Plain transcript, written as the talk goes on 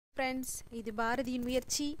Friends, இது பாரதியின்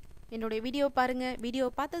முயற்சி. என்னுடைய வீடியோ பாருங்கள். வீடியோ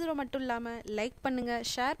பார்த்ததோட மட்டும் இல்லாமல் லைக் பண்ணுங்கள்,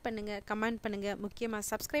 ஷேர் பண்ணுங்கள், கமெண்ட் பண்ணுங்கள். முக்கியமாக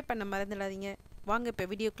சப்ஸ்கிரைப் பண்ண மறந்துடாதீங்க. வாங்க இப்போ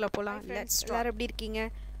வீடியோக்குள்ளே போகலாம். எல்லோரும் எப்படி இருக்கீங்க?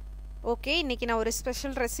 ஓகே, இன்றைக்கி நான் ஒரு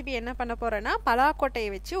ஸ்பெஷல் ரெசிபி என்ன பண்ண போகிறேன்னா,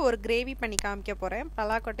 பலாக்கொட்டையை வச்சு ஒரு கிரேவி பண்ணி காமிக்க போகிறேன்.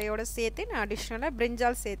 பலாக்கொட்டையோடு சேர்த்து நான் அடிஷ்னலாக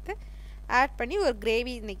பிரிஞ்சால் சேர்த்து ஆட் பண்ணி ஒரு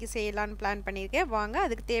கிரேவி இன்றைக்கி செய்யலான்னு பிளான் பண்ணியிருக்கேன். வாங்க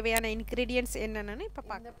அதுக்கு தேவையான இன்க்ரீடியன்ட்ஸ் என்னென்னு இப்போ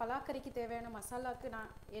பார்க்க. இந்த பலாக்கறிக்கு தேவையான மசாலாவுக்கு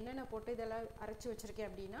நான் என்னென்ன போட்டு இதெல்லாம் அரைச்சி வச்சுருக்கேன்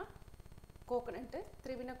அப்படின்னா, கோகனட்டு,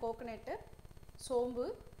 திருவின கோகனட்டு,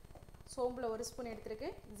 சோம்பில் 1 ஸ்பூன்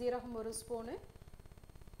எடுத்திருக்கேன், ஜீரகம் 1 ஸ்பூனு,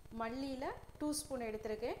 மல்லியில் 2 ஸ்பூன்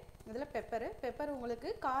எடுத்திருக்கேன். இதில் பெப்பர்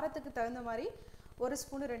உங்களுக்கு காரத்துக்கு தகுந்த மாதிரி 1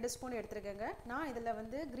 ஸ்பூனு 2 ஸ்பூன் எடுத்துருக்கேங்க. நான் இதில்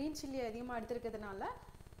வந்து க்ரீன் சில்லி அதிகமாக எடுத்துருக்கிறதுனால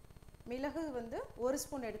மிளகு வந்து 1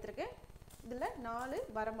 ஸ்பூன் எடுத்திருக்கேன். இதில் 4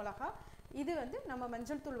 வரமிளகா. இது வந்து நம்ம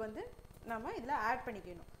மஞ்சள் தூள் வந்து நம்ம இதில் ஆட்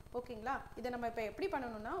பண்ணிக்கணும். ஓகேங்களா? இதை நம்ம இப்போ எப்படி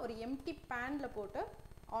பண்ணணும்னா, ஒரு எம்டி பேனில் போட்டு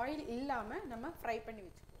ஆயில் இல்லாமல் நம்ம ஃப்ரை பண்ணி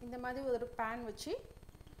வச்சுக்குவோம். இந்த மாதிரி ஒரு பேன் வச்சு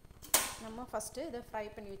நம்ம ஃபஸ்ட்டு இதை ஃப்ரை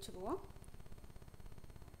பண்ணி வச்சுக்குவோம்.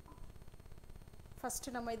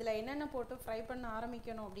 ஃபஸ்ட்டு நம்ம இதில் என்னென்ன போட்டு ஃப்ரை பண்ண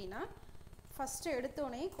ஆரம்பிக்கணும் அப்படின்னா, ஃபஸ்ட்டு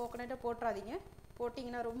எடுத்தோடனே கோகனட்டை போட்டுறாதீங்க.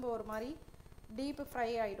 போட்டிங்கன்னா ரொம்ப ஒரு மாதிரி டீப்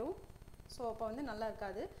ஃப்ரை ஆகிடும். ஸோ அப்போ வந்து நல்லா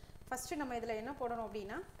இருக்காது. ஃபஸ்ட்டு நம்ம இதில் என்ன போடணும்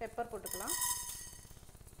அப்படின்னா, பெப்பர் போட்டுக்கலாம்.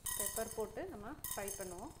 பெப்பர் போட்டு நம்ம ஃப்ரை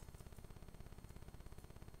பண்ணுவோம்.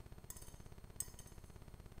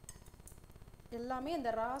 எல்லாமே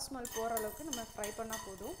இந்த ரா ஸ்மெல் போகிற அளவுக்கு நம்ம ஃப்ரை பண்ணால்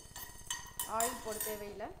போதும். ஆயில் போட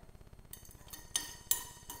தேவையில்லை.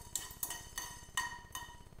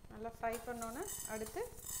 நல்லா ஃப்ரை பண்ணோன்னே அடுத்து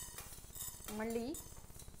மல்லி,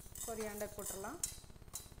 கொரியாண்டர் போட்டுடலாம்.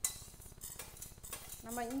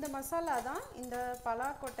 நம்ம இந்த மசாலா தான் இந்த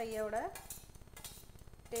பலாக்கொட்டையோட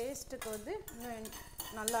டேஸ்ட்டுக்கு வந்து இன்னும்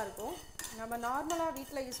நல்லாயிருக்கும். நம்ம நார்மலாக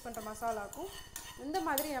வீட்டில் யூஸ் பண்ணுற மசாலாவுக்கும் இந்த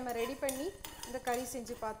மாதிரி நம்ம ரெடி பண்ணி இந்த கறி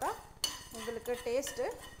செஞ்சு பார்த்தா உங்களுக்கு டேஸ்ட்டு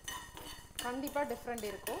கண்டிப்பாக டிஃப்ரெண்ட்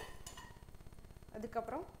இருக்கும்.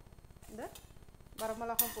 அதுக்கப்புறம் இந்த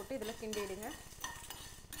வரமிளகாய் போட்டு இதில் கிண்டிடுங்க.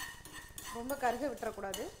 ரொம்ப கருக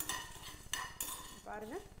விட்டுறக்கூடாது.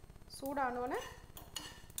 பாருங்கள், சூடானோன்னே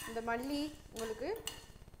இந்த மல்லி உங்களுக்கு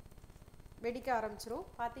வெடிக்க ஆரம்பிச்சிரும்.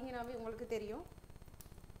 பார்த்தீங்கன்னாவே உங்களுக்கு தெரியும்,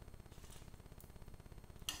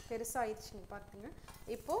 பெருசாகிடுச்சிங்க. பார்த்துங்க.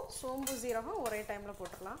 இப்போது சோம்பு சீரகம் ஒரே டைமில்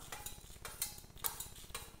போட்டுடலாம்.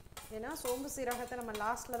 ஏன்னா சோம்பு சீரகத்தை நம்ம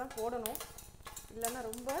லாஸ்ட்டில் தான் போடணும், இல்லைன்னா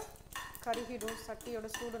ரொம்ப கருகிடும் சட்டியோட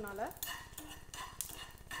சூடுனால.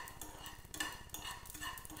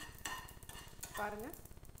 பாருங்கள்,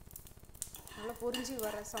 நல்லா பொரிஞ்சு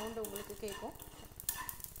வர சவுண்டு உங்களுக்கு கேட்கும்.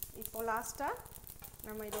 இப்போ லாஸ்ட்டாக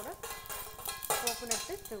நம்ம இதோட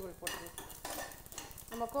கோகோனட்டு தூள் போட்டுடலாம்.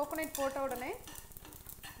 நம்ம கோகோனட் போட்ட உடனே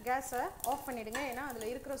கேஸை ஆஃப் பண்ணிவிடுங்க. ஏன்னா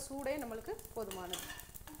அதில் இருக்கிற சூடே நம்மளுக்கு போதுமானது.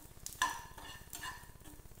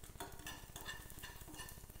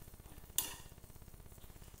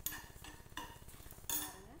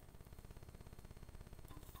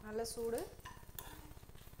 நல்ல சூடு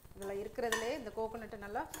இதில் இருக்கிறதுலே இந்த கோகோனட்டு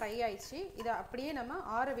நல்லா ஃப்ரை ஆயிடுச்சு. இதை அப்படியே நம்ம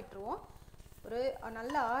ஆற விட்டுருவோம். ஒரு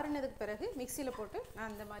நல்லா ஆறுனதுக்கு பிறகு மிக்சியில் போட்டு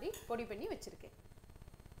நான் இந்த மாதிரி பொடி பண்ணி வச்சுருக்கேன்.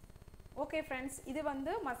 ஓகே ஃப்ரெண்ட்ஸ், இது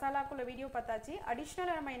வந்து மசாலாக்குள்ள வீடியோ பார்த்தாச்சு.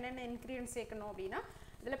 அடிஷ்னலாக நம்ம என்னென்ன இன்க்ரீடியன்ஸ் சேர்க்கணும் அப்படின்னா,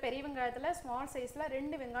 இதில் பெரிய வெங்காயத்தில் ஸ்மால் சைஸில்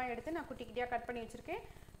 2 வெங்காயம் எடுத்து நான் குட்டி குட்டியாக கட் பண்ணி வச்சுருக்கேன்.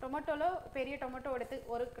 டொமேட்டோவில் பெரிய டொமேட்டோ எடுத்து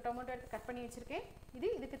 1 டொமேட்டோ எடுத்து கட் பண்ணி வச்சுருக்கேன்.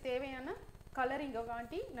 இதுக்கு தேவையான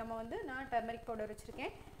கலரிங்காண்டி நான் டர்மரிக் பவுடர்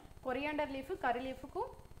வச்சுருக்கேன். கொரியாண்டர் லீஃபு, கறி லீஃபுக்கும்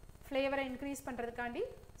ஃப்ளேவரை இன்க்ரீஸ் பண்ணுறதுக்காண்டி.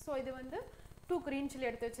 ஸோ இது வந்து 2 க்ரீன் சில்லி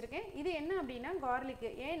எடுத்து வச்சுருக்கேன். இது என்ன அப்படின்னா கார்லிக்கு.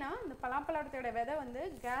 ஏன்னா இந்த பலாப்பழத்தோட விதை வந்து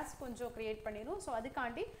கேஸ் கொஞ்சம் க்ரியேட் பண்ணிடும். ஸோ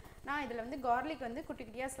அதுக்காண்டி நான் இதில் வந்து கார்லிக் வந்து குட்டி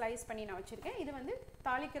குட்டியாக ஸ்லைஸ் பண்ணி நான் வச்சுருக்கேன். இது வந்து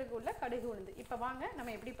தாளிக்கிறதுக்கு உள்ள கடுகு உளுந்து. இப்போ வாங்க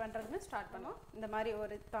நம்ம எப்படி பண்ணுறதுன்னு ஸ்டார்ட் பண்ணோம். இந்த மாதிரி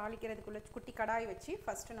ஒரு தாளிக்கிறதுக்குள்ள குட்டி கடாய் வச்சு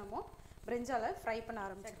ஃபஸ்ட்டு நம்ம பிரிஞ்சாலை ஃப்ரை பண்ண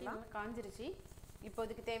ஆரம்பிச்சிக்கலாம். காஞ்சிருச்சு. இப்போ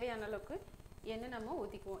இதுக்கு தேவையான அளவுக்கு எண்ணெய் நம்ம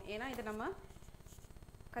ஊற்றிக்குவோம். ஏன்னா இதை நம்ம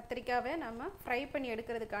கத்திரிக்காவை நம்ம ஃப்ரை பண்ணி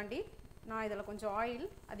எடுக்கிறதுக்காண்டி நான் இதில் கொஞ்சம் ஆயில்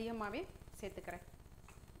அதிகமாகவே சேர்த்துக்கிறேன்.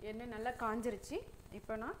 எண்ணெய் நல்லா காஞ்சிருச்சு.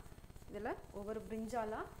 இப்போ நான் இதில் ஒவ்வொரு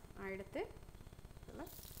பிரிஞ்சாலாக நான் எடுத்து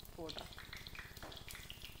இதில் போடுறேன்.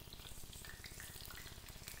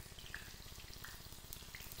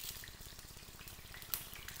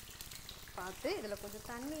 பார்த்து இதில் கொஞ்சம்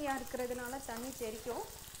தண்ணியாக இருக்கிறதுனால தண்ணி தெரிக்கும்.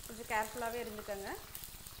 கொஞ்சம் கேர்ஃபுல்லாகவே இருந்துக்கோங்க.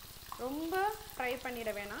 ரொம்ப ஃப்ரை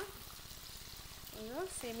பண்ணிட வேணாம். கொஞ்சம்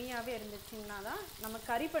செமியாகவே இருந்துச்சுங்கன்னா தான் நம்ம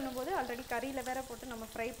கறி பண்ணும்போது ஆல்ரெடி கறியில் வேற போட்டு நம்ம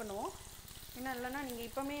ஃப்ரை பண்ணுவோம். ஏன்னா இல்லைன்னா நீங்கள்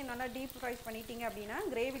இப்போவுமே நல்லா டீப் ஃப்ரை பண்ணிட்டீங்க அப்படின்னா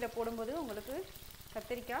கிரேவியில் போடும்போது உங்களுக்கு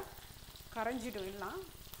கத்திரிக்காய் கரைஞ்சிடும் எல்லாம்.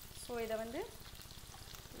 ஸோ இதை வந்து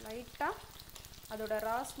லைட்டாக அதோட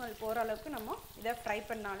ரா ஸ்மெல் போகிற அளவுக்கு நம்ம இதை ஃப்ரை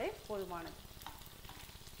பண்ணாலே போதுமானது.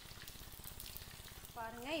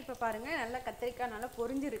 பாருங்கள், இப்போ பாருங்கள், நல்லா கத்திரிக்காய் நல்லா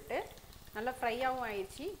பொரிஞ்சிருக்கு, நல்லா ஃப்ரையாகவும்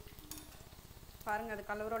ஆயிடுச்சு. பாருங்கள், அது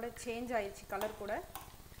கலரோட சேஞ்ச் ஆயிடுச்சு, கலர் கூட.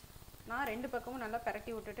 நான் 2 பக்கமும் நல்லா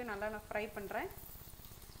பரட்டி விட்டுட்டு நல்லா நான் ஃப்ரை பண்ணுறேன்.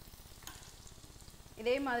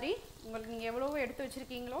 இதே மாதிரி உங்களுக்கு நீங்கள் எவ்வளோ எடுத்து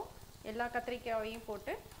வச்சுருக்கீங்களோ எல்லா கத்திரிக்காயையும்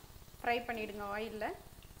போட்டு ஃப்ரை பண்ணிவிடுங்க ஆயிலில்.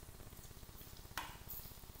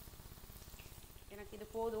 எனக்கு இது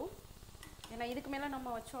போதும். ஏன்னா இதுக்கு மேலே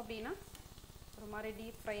நம்ம வச்சோம் அப்படின்னா ஒரு மாதிரி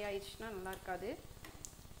டீப் ஃப்ரை ஆயிடுச்சுன்னா நல்லா இருக்காது.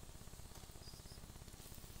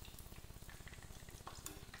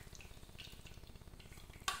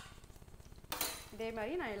 இதே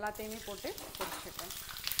மாதிரி நான் எல்லாத்தையுமே போட்டு பொரிச்சுட்டேன்.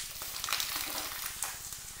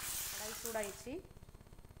 கடாய் சூடாயிடுச்சு.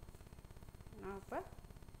 நான் இப்போ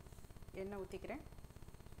எண்ணெய் ஊற்றிக்கிறேன்.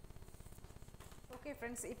 ஓகே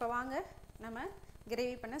ஃப்ரெண்ட்ஸ், இப்போ வாங்க நம்ம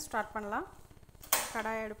கிரேவி பண்ண ஸ்டார்ட் பண்ணலாம்.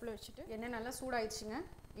 கடாய் அடுப்பில் வச்சுட்டு எண்ணெய் நல்லா சூடாயிடுச்சுங்க.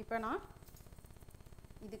 இப்போ நான்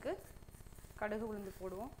இதுக்கு கடுகு உளுந்து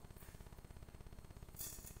போடுவோம்.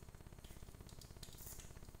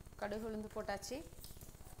 கடுகு உளுந்து போட்டாச்சு.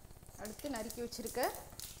 அடுத்து நறுக்கி வச்சுருக்க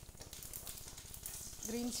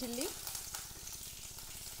க்ரீன் சில்லி,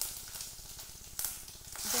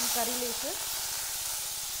 தென் கறி லீஃபு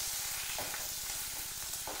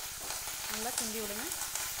நல்லா கிண்டி விடுங்க.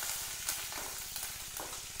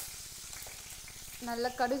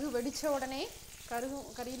 நல்லா கடுகு வெடித்த உடனே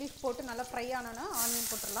கறி லீஃப் போட்டு நல்லா ஃப்ரை ஆனோன்னா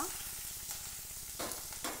ஆனியன் போட்டுடலாம்.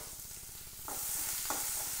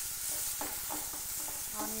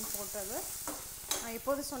 ஆனியன் போட்டது நான்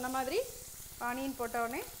எப்போது சொன்ன மாதிரி ஆனியன் போட்ட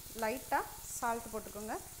உடனே லைட்டாக சால்ட்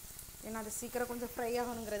போட்டுக்கோங்க. ஏன்னா அது சீக்கிரம் கொஞ்சம் ஃப்ரை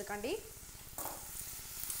ஆகணுங்கிறதுக்காண்டி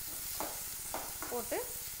போட்டு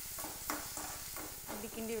இப்படி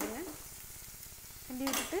கிண்டி விடுங்க. கிண்டி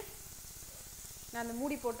விட்டுட்டு நான் அந்த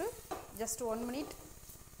மூடி போட்டு ஜஸ்ட் 1 மினிட்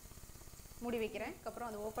மூடி வைக்கிறேன். அதுக்கப்புறம்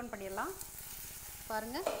அதை ஓப்பன் பண்ணிடலாம்.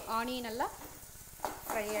 பாருங்கள், ஆனியன் நல்லா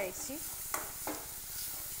ஃப்ரை ஆயிடுச்சு.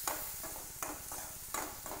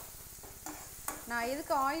 நான்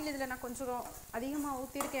எதுக்கு ஆயில் இதில் நான் கொஞ்சம் அதிகமாக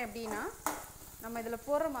ஊற்றிருக்கேன் அப்படின்னா, நம்ம இதில்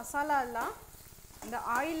போடுற மசாலா எல்லாம் இந்த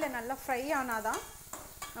ஆயிலில் நல்லா ஃப்ரை ஆனால் தான்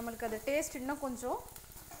நம்மளுக்கு அது டேஸ்ட் இன்னும் கொஞ்சம்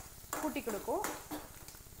கூட்டி கொடுக்கும்.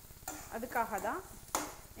 அதுக்காக தான்.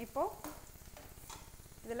 இப்போது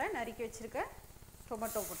இதில் நறுக்கி வச்சுருக்க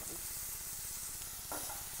டொமேட்டோ போட்டுக்கலாம்.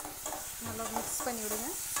 நல்லா மிக்ஸ் பண்ணி விடுங்க.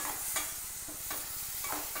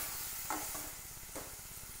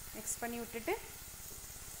 மிக்ஸ் பண்ணி விட்டுட்டு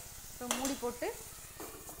இப்போ மூடி போட்டு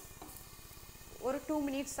ஒரு 2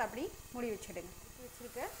 மினிட்ஸ் அப்படி மூடி வச்சுடுங்க.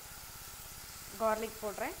 வச்சுருக்க கார்லிக்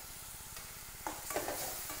போடுறேன்.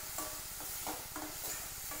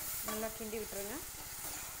 நல்லா கிண்டி விட்டுருங்க.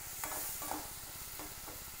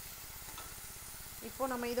 இப்போ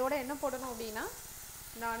நம்ம இதோட என்ன போடணும் அப்படின்னா,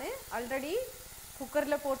 நான் ஆல்ரெடி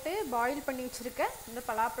குக்கரில் போட்டு பாயில் பண்ணி வச்சுருக்க இந்த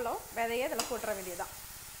பலாப்பழம் விதையை இதில் போட்டுற வேண்டியதான்.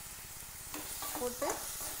 போட்டு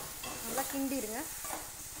நல்லா கிண்டிடுங்க.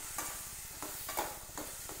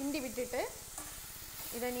 கிண்டி விட்டுட்டு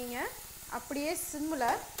இதை நீங்கள் அப்படியே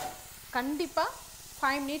சிம்மில் கண்டிப்பாக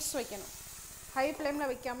 5 மினிட்ஸ் வைக்கணும். ஹை ஃப்ளேமில்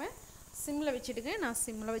வைக்காமல் சிம்மில் வச்சுடுங்க. நான்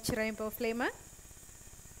சிம்மில் வச்சுறேன். இப்போ ஃப்ளேமை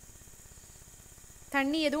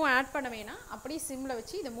தண்ணி எதுவும் ஆட் பண்ண வேணாம். அப்படியே சிம்மில்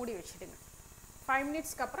வச்சு இதை மூடி வச்சுடுங்க. 5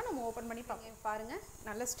 மினிட்ஸ்க்கு அப்புறம் நம்ம ஓப்பன் பண்ணி பார்க்கலாம். பாருங்கள்,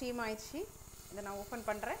 நல்லா ஸ்டீம் ஆயிடுச்சு. இதை நான் ஓப்பன்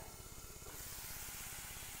பண்ணுறேன்.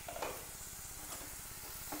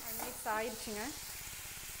 5 மினிட்ஸ் ஆயிடுச்சுங்க.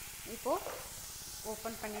 இப்போது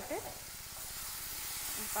ஓப்பன் பண்ணிவிட்டு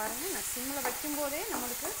பாருங்கள், நான் சிம்மில் வைக்கும்போதே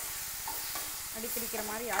நம்மளுக்கு அடிப்பிடிக்கிற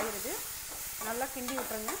மாதிரி ஆயிடுது. நல்லா கிண்டி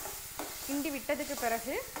விட்டுருங்க. கிண்டி விட்டதுக்கு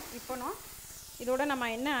பிறகு இப்போ நான் இதோட நம்ம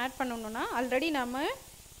என்ன ஆட் பண்ணணுன்னா, ஆல்ரெடி நம்ம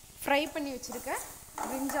ஃப்ரை பண்ணி வச்சுருக்க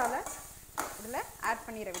பிரிஞ்சாலை இதில் ஆட்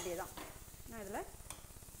பண்ணிட வேண்டியதான். நான் இதில்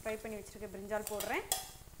ஃப்ரை பண்ணி வச்சுருக்க பிரிஞ்சால் போடுறேன்.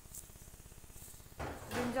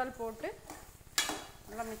 பிரிஞ்சால் போட்டு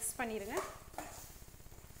நல்லா மிக்ஸ் பண்ணிடுங்க.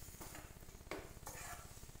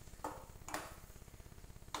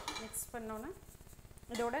 மிக்ஸ் பண்ணோன்னே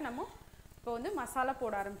இதோட நம்ம இப்போ வந்து மசாலா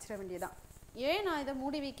போட ஆரம்பிச்சிட வேண்டியதான். ஏன் நான் இதை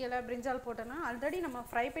மூடி வைக்கலை, பிரிஞ்சால் போட்டேன்னா ஆல்ரெடி நம்ம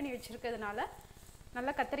ஃப்ரை பண்ணி வச்சுருக்கிறதுனால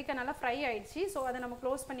நல்லா கத்திரிக்காய் நல்லா ஃப்ரை ஆயிடுச்சு. ஸோ அதை நம்ம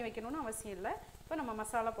க்ளோஸ் பண்ணி வைக்கணும்னு அவசியம் இல்லை. இப்போ நம்ம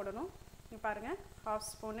மசாலா போடணும். இங்கே பாருங்கள், 1/2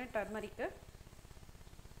 ஸ்பூனு டர்மரிக்கு,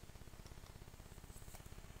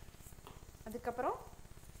 அதுக்கப்புறம்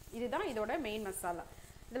இதுதான் இதோட மெயின் மசாலா.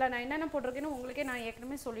 இதில் நான் என்னென்ன போட்டிருக்கேன்னு உங்களுக்கே நான்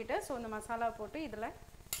ஏற்கனவே சொல்லிட்டேன். ஸோ இந்த மசாலா போட்டு இதில்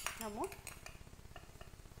நம்ம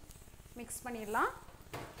மிக்ஸ் பண்ணிடலாம்.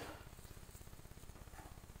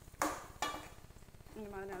 இந்த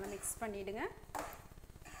மாதிரி நல்லா மிக்ஸ் பண்ணிவிடுங்க.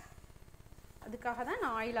 அதுக்காக தான்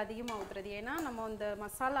நான் ஆயில் அதிகமாக ஊற்றுறது. ஏன்னா நம்ம இந்த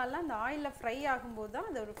மசாலாலாம் இந்த ஆயிலில் ஃப்ரை ஆகும்போது தான்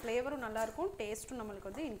அதோட ஃப்ளேவரும் நல்லாயிருக்கும், டேஸ்ட்டும் நம்மளுக்கு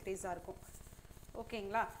வந்து இன்க்ரீஸாக இருக்கும்.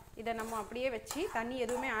 ஓகேங்களா? இதை நம்ம அப்படியே வச்சு தண்ணி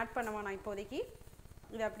எதுவுமே ஆட் பண்ண வேணாம் இப்போதைக்கு.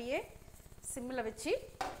 இதை அப்படியே சிம்மில் வச்சு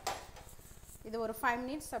இது ஒரு 5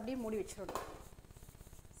 மினிட்ஸ் அப்படியே மூடி வச்சிடணும்.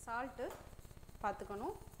 சால்ட்டு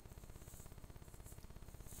பார்த்துக்கணும்,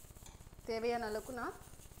 தேவையான அளவுக்கு நான்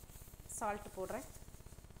சால்ட்டு போடுறேன்.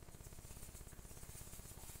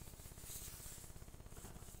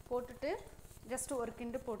 போட்டுட்டு ஜஸ்ட் ஒரு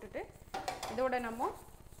கிண்டு போட்டுட்டு இதோட நம்ம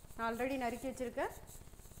ஆல்ரெடி நறுக்கி வச்சுருக்க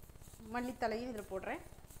மல்லித்தலையும் இதில் போடுறேன்.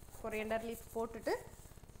 கொரியண்டர் லீஃப் போட்டுட்டு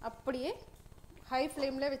அப்படியே ஹை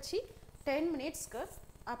ஃப்ளேமில் வச்சு 10 மினிட்ஸ்க்கு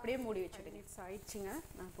அப்படியே மூடி வச்சு. மினிட்ஸ் ஆயிடுச்சுங்க.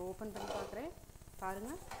 நான் இப்போ ஓப்பன் பண்ணி பார்க்குறேன்.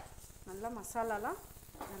 பாருங்கள், நல்லா மசாலாலாம்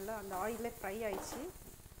நல்லா அந்த ஆயிலே ஃப்ரை ஆயிடுச்சு.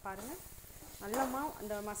 பாருங்கள், நல்லமா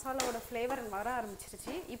அந்த மசாலாவோட ஃப்ளேவர் வர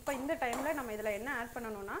ஆரம்பிச்சிருச்சு. இப்போ இந்த டைமில் நம்ம இதில் என்ன ஆட்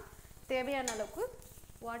பண்ணணும்னா தேவையான அளவுக்கு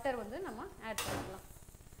வாட்டர் வந்து நம்ம ஆட் பண்ணிக்கலாம்.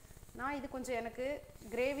 நான் இது கொஞ்சம் எனக்கு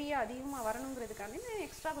கிரேவியாக அதிகமாக வரணுங்கிறதுக்காண்டி நான்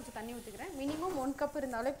எக்ஸ்ட்ரா கொஞ்சம் தண்ணி ஊற்றிக்கிறேன். மினிமம் 1 கப்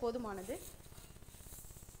இருந்தாலே போதுமானது.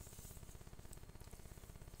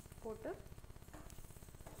 போட்டு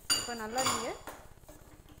இப்போ நல்லா நீங்கள்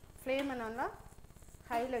ஃப்ளேமை நல்லா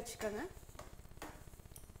ஹையில் வச்சுக்கோங்க.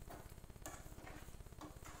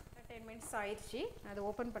 10 மினிட்ஸ் ஆயிடுச்சு. நான் அதை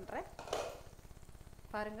ஓப்பன் பண்ணுறேன்.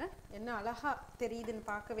 பாருங்கள் என்ன அழகாக தெரியுதுன்னு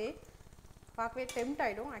பார்க்கவே டெம்ட்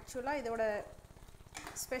ஆகிடும். ஆக்சுவலாக இதோட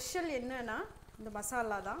ஸ்பெஷல் என்னன்னா இந்த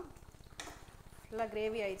மசாலா தான். நல்லா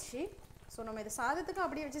கிரேவி ஆயிடுச்சு. ஸோ நம்ம இதை சாதத்துக்கும்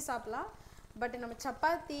அப்படியே வச்சு சாப்பிட்லாம். பட் நம்ம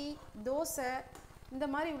சப்பாத்தி, தோசை இந்த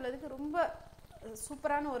மாதிரி உள்ளதுக்கு ரொம்ப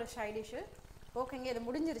சூப்பரான ஒரு சைட் டிஷ்ஷு. ஓகேங்க, இது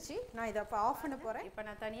முடிஞ்சிருச்சு. நான் இதை அப்போ ஆஃப் பண்ண போகிறேன். இப்போ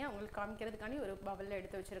நான் தனியாக உங்களுக்கு காமிக்கிறதுக்காண்டி ஒரு பவுலில்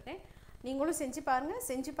எடுத்து வச்சுருக்கேன். நீங்களும் செஞ்சு பாருங்கள்.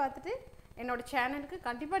 செஞ்சு பார்த்துட்டு என்னோடய சேனலுக்கு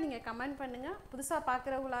கண்டிப்பாக நீங்கள் கமெண்ட் பண்ணுங்கள். புதுசாக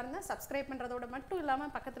பார்க்குறவங்களா இருந்தால் சப்ஸ்கிரைப் பண்ணுறதோட மட்டும்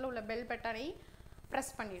இல்லாமல் பக்கத்தில் உள்ள பெல் பட்டனை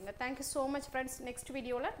ப்ரெஸ் பண்ணிடுங்க. Thank you so much friends. Next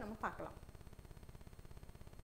வீடியோவில் நம்ம பார்க்கலாம்.